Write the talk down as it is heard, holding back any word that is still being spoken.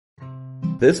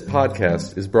This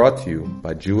podcast is brought to you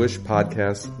by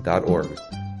JewishPodcasts.org.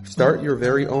 Start your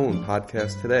very own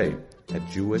podcast today at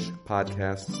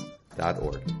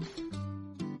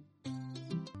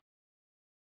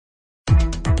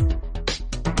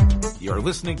JewishPodcasts.org. You're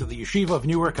listening to the Yeshiva of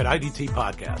Newark at IDT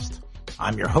podcast.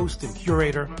 I'm your host and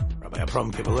curator, Rabbi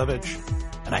Abram Kibalevich,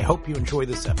 and I hope you enjoy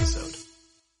this episode.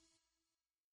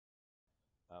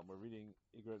 We're reading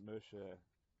Igrat Moshe,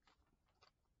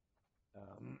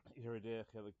 Yeridei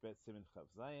Chelik Bet Siman Chav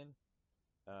Zayin.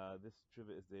 This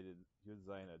trivia is dated Yud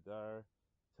Zayin Adar,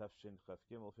 Tafshin Chav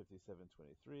Gimel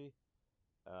 5723,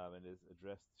 and is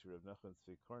addressed to Rav Nachman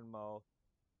Tzvi Kornmal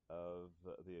of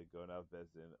the Gonav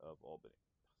Bezdin of Albany.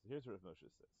 So here's what Rav Moshe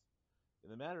says. In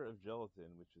the matter of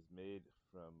gelatin, which is made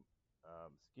from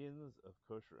skins of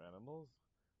kosher animals,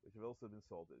 which have also been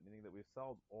salted, meaning that we've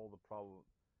solved all the problem.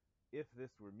 If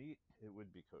this were meat, it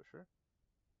would be kosher.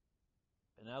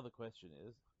 And now the question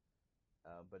is,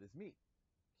 but is meat?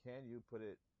 Can you put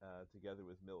it together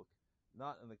with milk?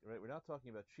 Right? We're not talking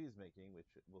about cheese making, which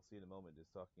we'll see in a moment is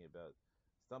talking about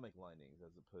stomach linings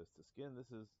as opposed to skin.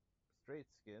 This is straight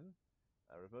skin.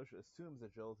 Rav Moshe assumes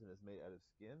that gelatin is made out of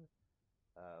skin.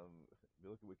 If you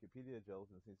look at Wikipedia,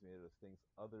 gelatin seems to be made out of things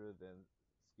other than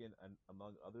skin, and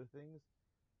among other things.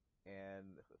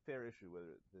 And a fair issue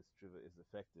whether this tshuva is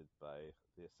affected by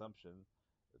the assumption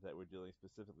that we're dealing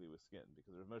specifically with skin,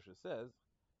 because Rav Moshe says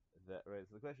that, right?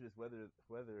 So the question is whether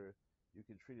you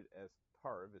can treat it as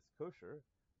parv, it's kosher,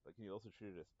 but can you also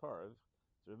treat it as parv?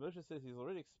 So Rav Moshe says he's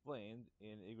already explained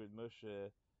in Igrat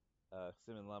Moshe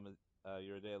Siman Lamed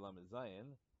Yeridei Lamed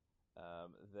Zayin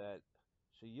that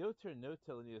sheyoter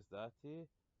notel niyazdati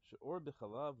sheor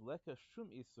b'chalav leka shum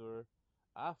isur.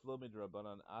 Af lo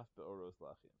midrabanan, af be'oros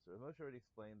lachim. So Rav Moshe already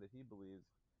explained that he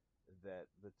believes that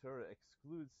the Torah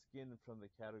excludes skin from the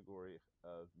category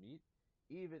of meat,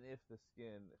 even if the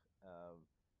skin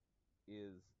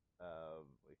is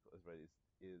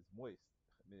moist,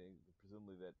 meaning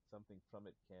presumably that something from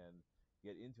it can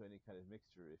get into any kind of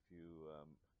mixture if you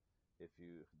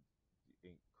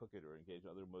cook it or engage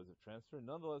in other modes of transfer.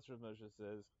 Nonetheless, Rav Moshe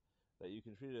says that you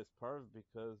can treat it as parv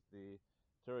because the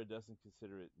Torah doesn't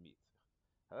consider it meat.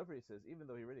 However, he says,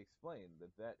 even though he already explained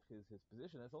that is his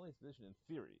position, that's only his position in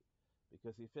theory,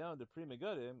 because he found a Pri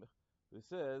Megadim who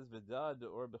says, V'dad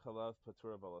or b'chalav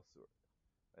patur balasur.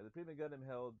 The Pri Megadim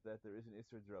held that there is an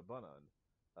Isser D'Rabbanan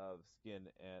of skin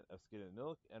and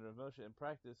milk, and Rav Moshe in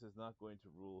practice is not going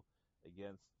to rule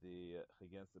against the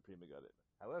Pri Megadim.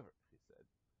 However, he said,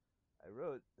 I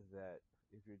wrote that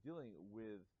if you're dealing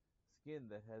with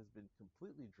skin that has been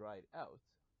completely dried out,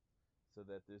 so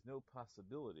that there's no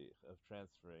possibility of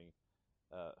transferring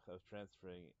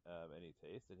any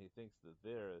taste, and he thinks that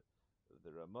the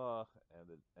Ramah and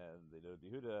the Nod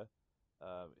Yehuda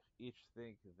each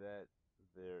think that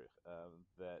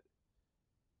that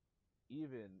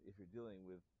even if you're dealing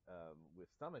with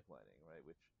stomach lining, right,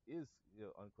 which is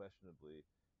unquestionably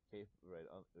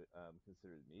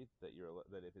considered meat, that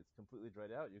if it's completely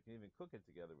dried out, you can even cook it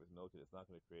together with milk, and it's not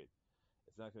going to create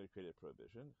a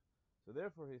prohibition. So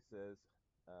therefore, he says,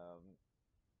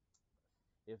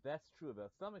 if that's true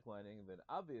about stomach lining, then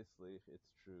obviously it's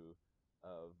true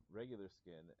of regular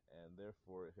skin, and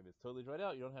therefore, if it's totally dried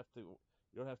out, you don't have to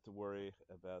worry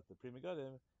about the Pri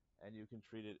Megadim, and you can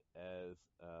treat it as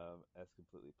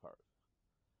completely parv.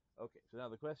 Okay, so now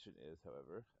the question is,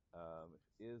 however,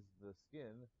 is the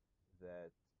skin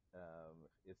that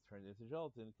is turned into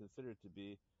gelatin considered to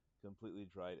be completely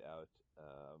dried out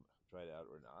or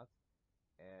not?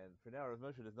 And for now, Rav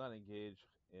Moshe does not engage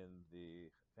in the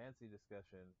fancy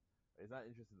discussion. He's not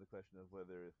interested in the question of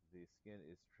whether the skin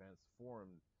is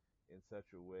transformed in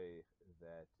such a way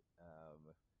that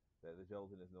the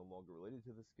gelatin is no longer related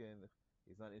to the skin.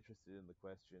 He's not interested in the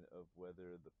question of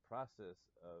whether the process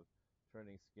of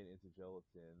turning skin into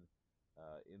gelatin,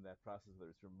 in that process, whether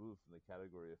it's removed from the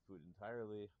category of food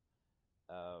entirely.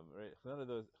 Right? None of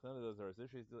those are his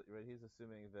issues. Right? He's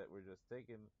assuming that we're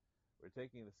taking the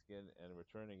skin and we're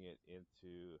turning it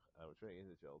into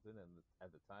gelatin, and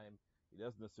at the time he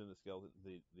doesn't assume the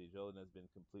gelatin has been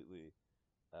completely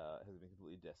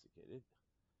desiccated.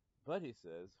 But he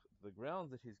says the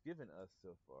grounds that he's given us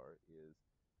so far is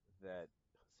that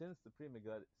since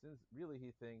really he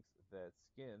thinks that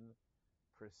skin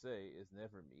per se is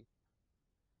never meat,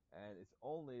 and it's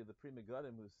only the Pri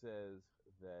Megadim who says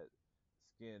that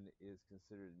skin is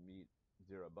considered meat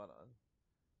d'Rabbanan.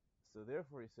 So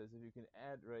therefore, he says, if you can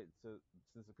add, right, so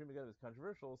since the Pri Megadim is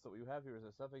controversial, so what you have here is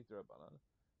a suffix d'Rabbanan.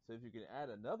 So if you can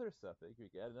add another suffix, you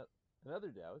can add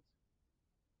another doubt,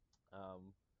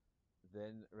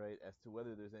 then, right, as to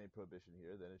whether there's any prohibition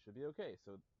here, then it should be okay.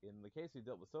 So in the case he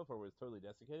dealt with so far, where it's totally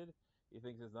desiccated, he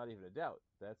thinks there's not even a doubt.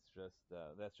 That's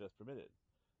just permitted.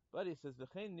 But he says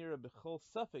v'chein nira b'chol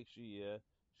safek sheyeh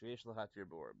sheyesh lahatir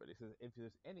bor. But he says if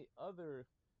there's any other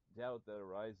doubt that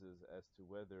arises as to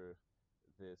whether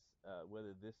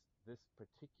this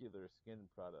particular skin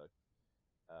product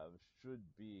should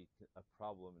be a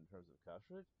problem in terms of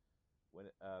kashrut, when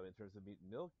in terms of meat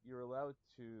and milk,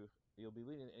 you'll be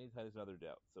lenient anytime there's another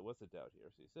doubt. So what's the doubt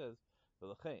here? So he says,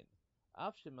 v'lachein,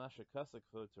 af shemasha kasak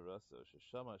kvod teraso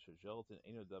sheshama shegelatin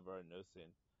eno davar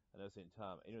nosein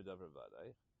tam eno davar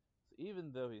vadai. So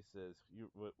even though he says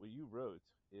what you wrote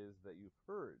is that you've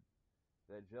heard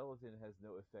that gelatin has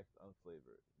no effect on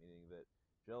flavor, meaning that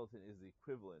gelatin is the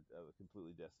equivalent of a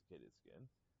completely desiccated skin,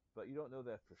 but you don't know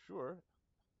that for sure.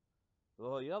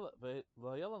 So he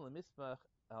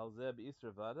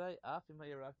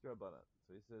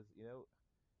says,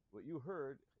 what you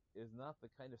heard is not the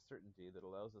kind of certainty that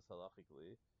allows us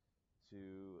halachically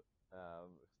to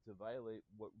violate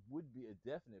what would be a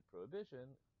definite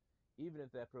prohibition, even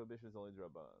if that prohibition is only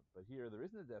drabanan. But here there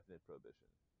isn't a definite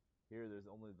prohibition. Here there's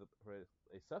only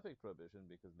a suffix prohibition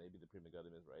because maybe the Pri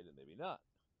Megadim is right and maybe not.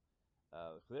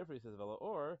 Therefore he says,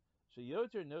 or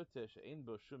sheyoter note she'ein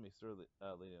bo shum isur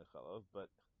linyan chalav, but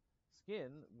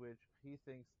skin, which he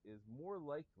thinks is more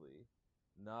likely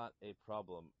not a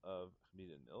problem of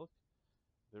meat and milk.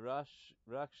 Rak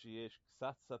sheyesh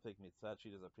ksat safek mitzad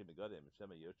shitas of Pri Megadim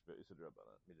shema yoch be'usud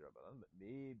midrabanan. But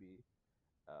maybe,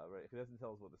 right? He doesn't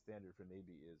tell us what the standard for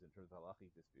maybe is in terms of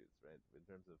halachic disputes, right? In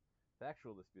terms of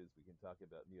factual disputes, we can talk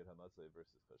about niyot hamatzah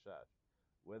versus chashash.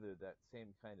 Whether that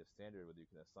same kind of standard, whether you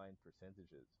can assign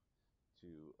percentages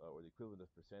to, or the equivalent of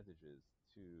percentages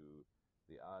to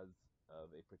the odds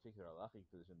of a particular halachic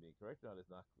position being correct or not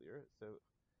is not clear. So,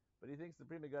 but he thinks the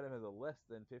Pri Megadim has a less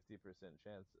than 50%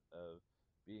 chance of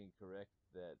being correct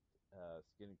that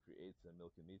skin creates a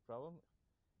milk and meat problem,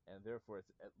 and therefore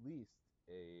it's at least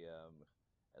we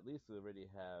already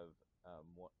have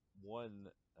one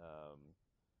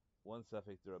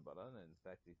suffix durabanan, and in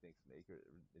fact he thinks Maker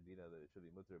Medina that it should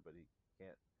be mutter, but he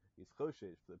can't. He's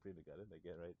choshesh for the Pri Megadim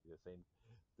again, right? You're saying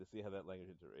to see how that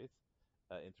language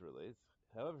interrelates.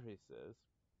 However, he says,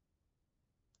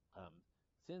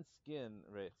 since skin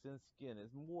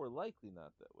is more likely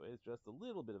not that way, it's just a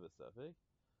little bit of a suffix.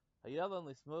 So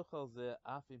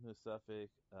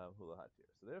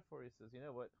therefore, he says, you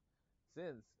know what?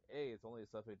 Since it's only a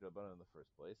suffix drabanan in the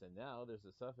first place, and now there's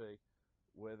a suffix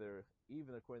whether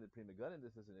even according to Pri Megadim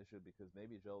this is an issue because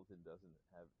maybe gelatin doesn't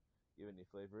have even any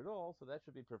flavor at all, so that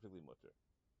should be perfectly mutter.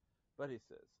 But he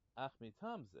says, ach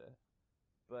mitamze,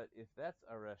 but if that's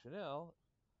our rationale,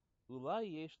 ulai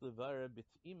yesh levara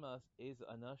b't'imas ez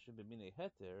anashim b'minei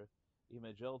heter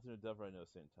ima gelatin u'davar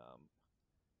nosein tam.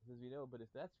 He says, but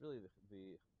if that's really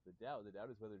the doubt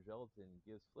is whether gelatin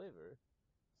gives flavor,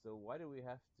 so why do we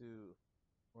have to,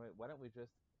 right? Why don't we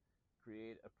just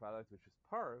create a product which is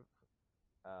parv,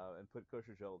 and put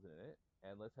kosher gelatin in it,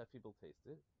 and let's have people taste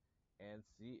it, and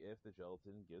see if the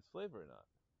gelatin gives flavor or not.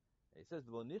 And he says,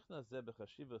 "V'lo nichnas ze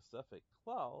b'chashiva safek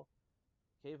klal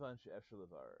kevan she'efshel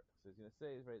levarer." So he's going to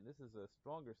say, right, this is a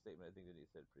stronger statement, I think, than he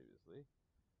said previously.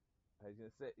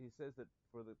 He says that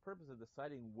for the purpose of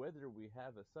deciding whether we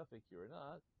have a suffix here or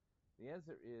not, the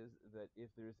answer is that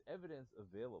if there's evidence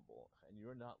available, and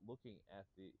you're not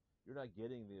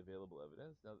getting the available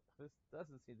evidence. Now, this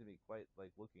doesn't seem to be quite like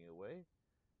looking away.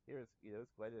 Here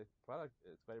it's quite a product.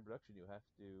 It's quite a production. You have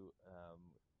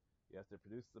to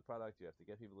produce the product. You have to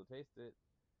get people to taste it.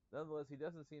 Nonetheless, he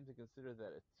doesn't seem to consider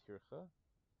that a tircha.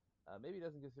 Maybe he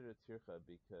doesn't consider it tircha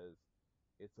because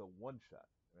it's a one shot,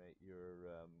 right?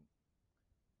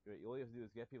 All you have to do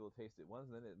is get people to taste it once,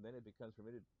 and then it becomes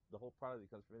permitted. The whole product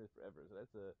becomes permitted forever. So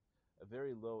that's a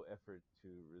very low effort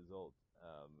to result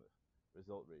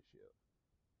ratio.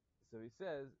 So he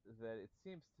says that it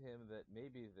seems to him that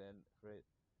maybe then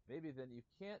you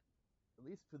can't, at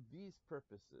least for these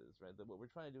purposes, right? That what we're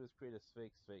trying to do is create a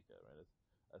sveka, right?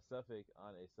 A suffix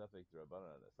on a suffix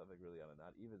d'Rabbanan, a suffix really on a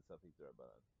not even suffix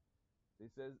d'Rabbanan. So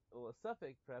he says, well, a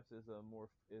suffix perhaps is a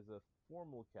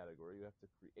formal category. You have to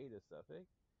create a suffix,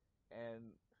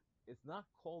 and it's not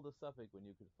called a suffix when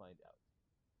you can find out.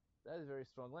 That is very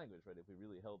strong language, right? If we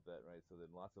really held that, right? So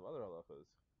then lots of other halachos,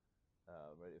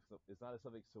 right? If it's not a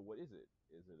suffix, so what is it?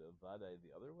 Is it a vadai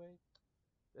the other way?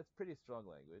 That's pretty strong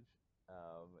language,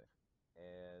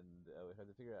 and we have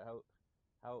to figure out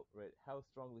how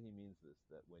strongly he means this.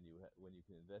 That when you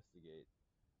can investigate,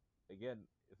 again,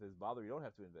 if there's bother, you don't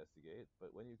have to investigate.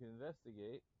 But when you can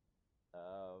investigate,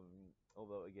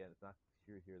 although again, it's not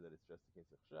here that it's just a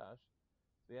case of chash,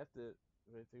 so you have to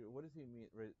right? What does he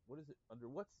mean? Right? What is it? Under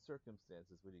what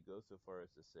circumstances would he go so far as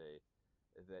to say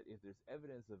that if there's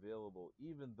evidence available,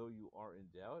 even though you are in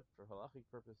doubt, for halachic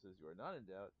purposes you are not in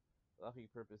doubt.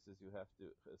 Halachic purposes you have to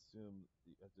assume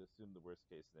the worst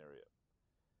case scenario.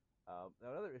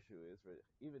 Now another issue is, right,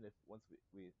 even if once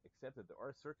we accept that there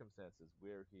are circumstances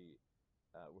where he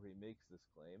makes this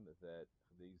claim that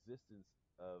the existence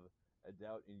of a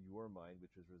doubt in your mind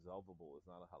which is resolvable is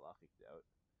not a halachic doubt.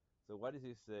 So why does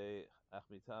he say ach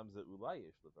mitam ze ulai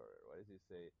yesh levarer? Why does he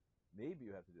say maybe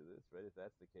you have to do this? Right? If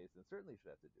that's the case, then certainly you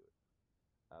should have to do it.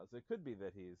 So it could be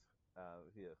that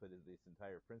this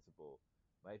entire principle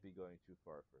might be going too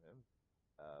far for him,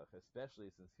 especially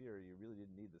since here you really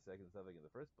didn't need the second suffix in the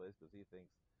first place, because he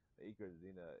thinks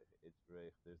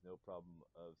there's no problem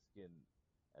of skin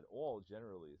at all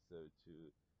generally. So to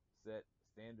set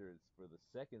standards for the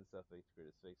second suffix to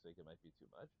create a sfeik it might be too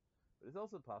much. But it's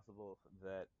also possible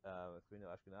that we know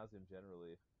Ashkenazim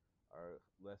generally are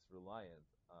less reliant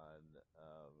on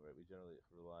we generally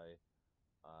rely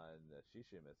on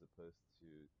shishim as opposed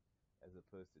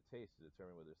to taste to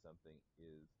determine whether something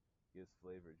gives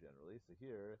flavor generally. So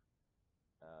here,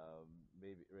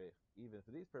 maybe even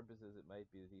for these purposes, it might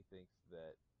be that he thinks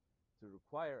that to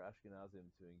require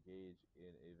Ashkenazim to engage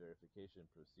in a verification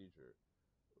procedure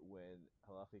when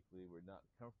halachically we're not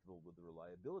comfortable with the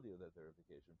reliability of that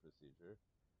verification procedure,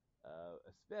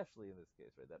 especially in this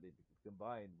case, right? That may be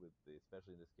combined with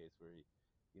especially in this case where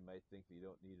he might think that you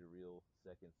don't need a real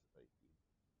second. Right? He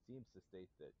seems to state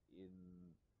that in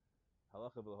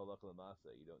halacha v'halacha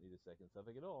l'masa you don't need a second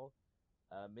suffix at all.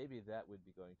 Maybe that would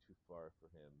be going too far for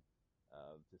him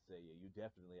to say, yeah, you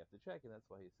definitely have to check, and that's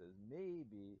why he says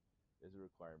maybe there's a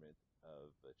requirement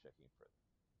of checking further.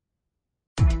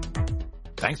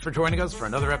 Thanks for joining us for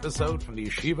another episode from the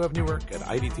Yeshiva of Newark at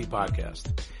IDT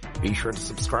Podcast. Be sure to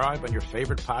subscribe on your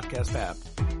favorite podcast app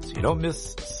so you don't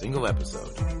miss a single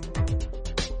episode.